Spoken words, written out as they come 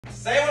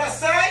Say what I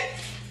say,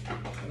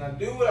 and I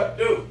do what I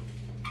do.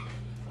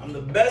 I'm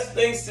the best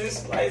thing since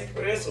sliced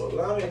bread, so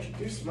allow me to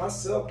introduce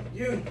myself to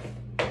you.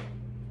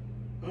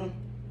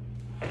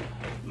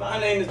 My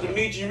name is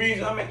Demetri Reeves,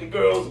 and I make the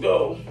girls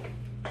go.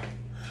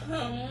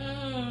 Oh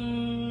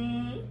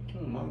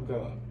my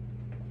God.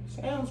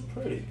 Sounds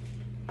pretty.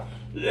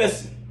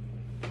 Listen,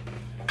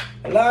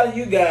 a lot of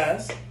you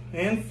guys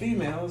and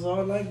females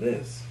are like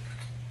this.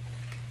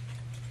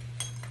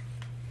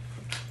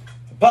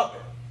 A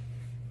puppet.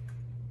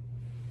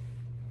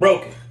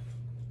 Broken.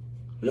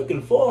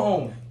 Looking for a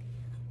home.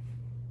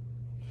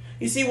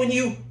 You see, when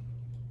you,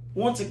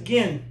 once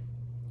again,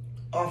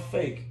 are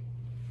fake,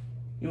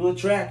 you will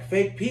attract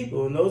fake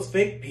people, and those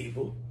fake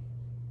people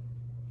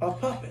are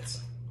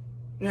puppets.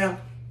 Now,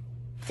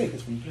 take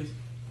this one, please.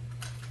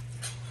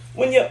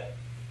 When you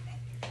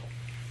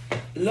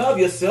love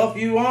yourself,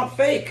 you aren't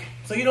fake,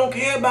 so you don't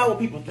care about what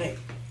people think.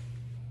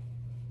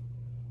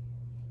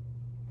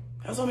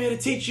 That's what I'm here to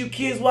teach you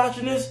kids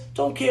watching this.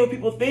 Don't care what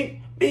people think.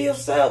 Be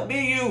yourself, be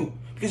you.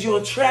 Because you'll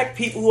attract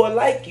people who are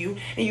like you,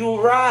 and you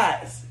will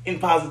rise in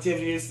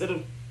positivity instead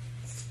of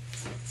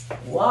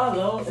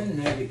wallow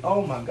in negative.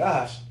 Oh my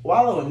gosh.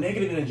 Wallow in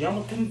negative energy. I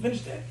almost couldn't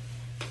finish that.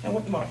 I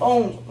went through my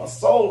bones, my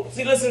soul.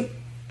 See, listen.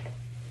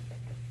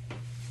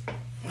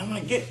 I'm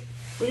going to get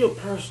real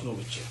personal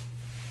with you.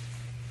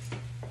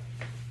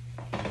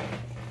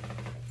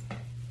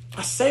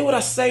 I say what I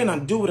say and I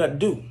do what I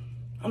do.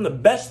 I'm the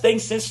best thing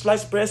since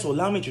sliced bread, so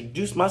allow me to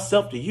introduce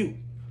myself to you.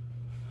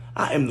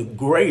 I am the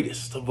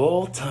greatest of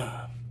all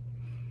time.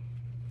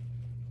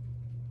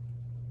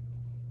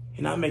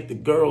 And I make the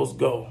girls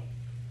go,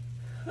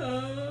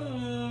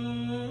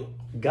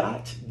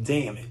 God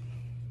damn it.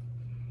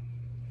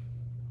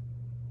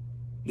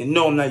 You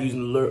know I'm not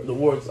using the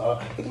words.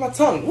 Look at my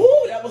tongue. Woo,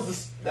 that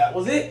was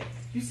it.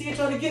 You see it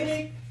trying to get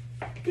me?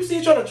 You see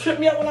it trying to trip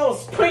me up when I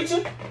was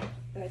preaching?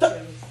 It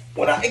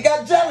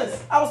got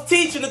jealous. I was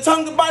teaching. The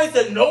tongue and body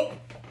said, nope.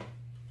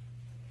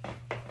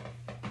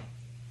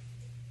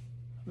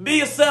 Be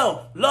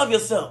yourself. Love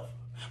yourself.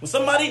 When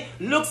somebody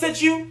looks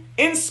at you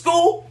in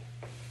school,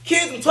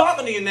 kids, I'm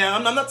talking to you now.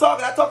 I'm not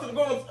talking. I talked to the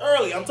grown-ups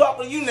earlier. I'm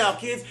talking to you now,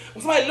 kids.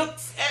 When somebody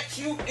looks at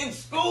you in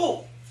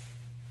school,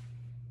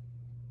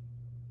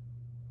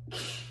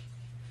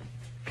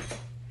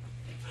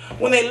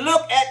 when they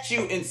look at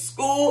you in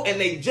school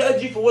and they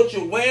judge you for what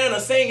you're wearing or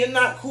saying you're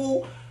not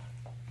cool,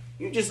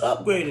 you just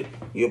upgraded.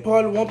 You're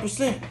part of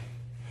 1%.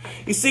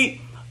 You see,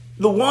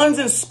 the ones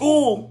in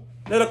school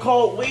that are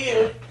called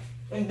weird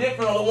and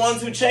different are the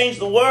ones who change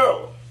the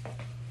world.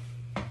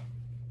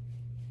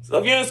 So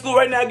if you're in school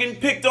right now getting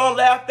picked on,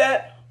 laughed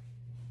at,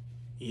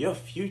 your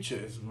future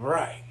is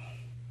bright.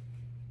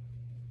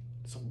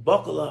 So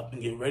buckle up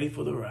and get ready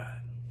for the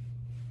ride.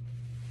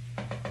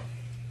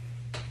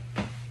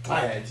 I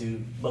had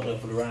to buckle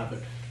up for the ride, but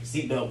the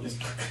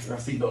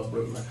seatbelt's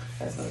broken.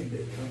 That's not even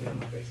good. Don't get on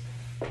my face.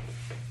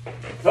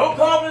 No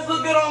confidence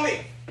look good on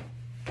me.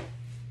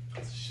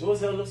 Sure as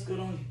hell looks good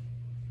on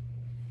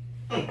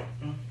you.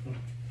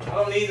 I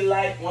don't need the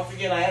light. Once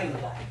again, I am the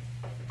light.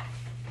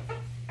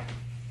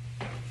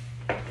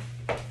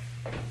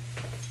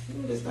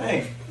 Look at this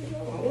thing. I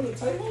want to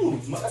take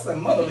moves. That's like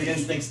motherly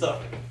instinct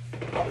stuff.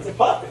 It's a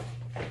puppet.